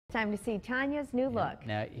Time to see Tonya's new look.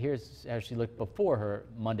 Now, here's how she looked before her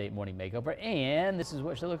Monday morning makeover, and this is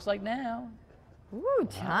what she looks like now. Ooh,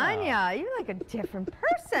 Tonya, you're like a different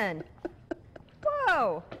person.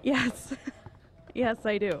 Whoa. Yes. Yes,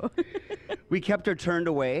 I do. We kept her turned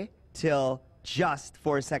away till just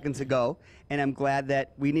 4 seconds ago, and I'm glad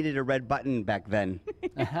that we needed a red button back then.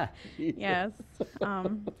 Yes. It's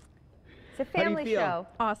a family feel? show.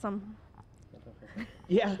 Awesome.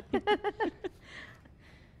 Yeah.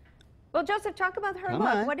 Well, Joseph, talk about her Come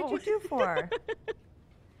look. on. What did you do for her?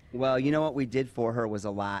 Well, you know what we did for her was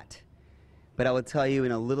a lot. But I will tell you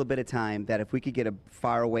in a little bit of time that if we could get a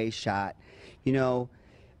far away shot, you know,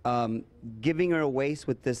 giving her a waist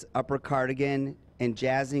with this upper cardigan and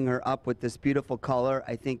jazzing her up with this beautiful color,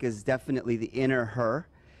 I think is definitely the inner her.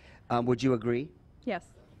 Would you agree? Yes.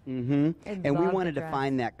 Mm-hmm. And we love wanted the to dress.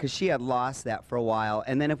 find that because she had lost that for a while.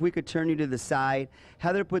 And then if we could turn you to the side,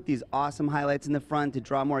 Heather put these awesome highlights in the front to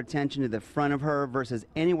draw more attention to the front of her versus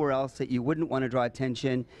anywhere else that you wouldn't want to draw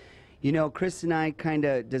attention. You know, Chris and I kind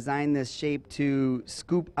of designed this shape to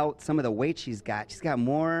scoop out some of the weight she's got. She's got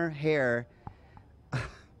more hair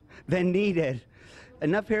than needed.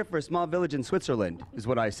 Enough hair for a small village in Switzerland, is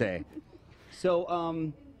what I say.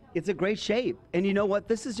 So, it's a great shape. And you know what?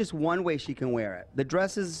 This is just one way she can wear it. The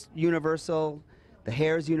dress is universal. The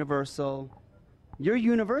hair is universal. You're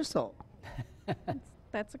universal.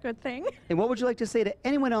 That's a good thing. And what would you like to say to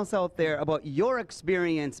anyone else out there about your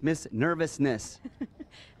experience, Miss Nervousness?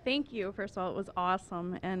 Thank you. First of all, it was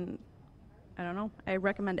awesome. And I don't know, I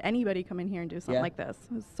recommend anybody come in here and do something like this.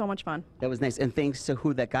 It was so much fun. That was nice. And thanks to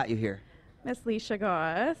who that got you here? Miss Leisha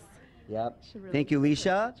Goss. Yep. She really Thank you, did a good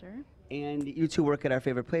Leisha. picture. And you two work at our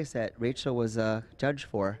favorite place that Rachel was a judge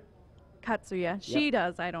for. Katsuya. She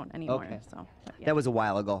does. I don't anymore. Okay. So, but yeah. That was a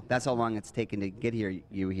while ago. That's how long it's taken to get here,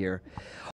 you here.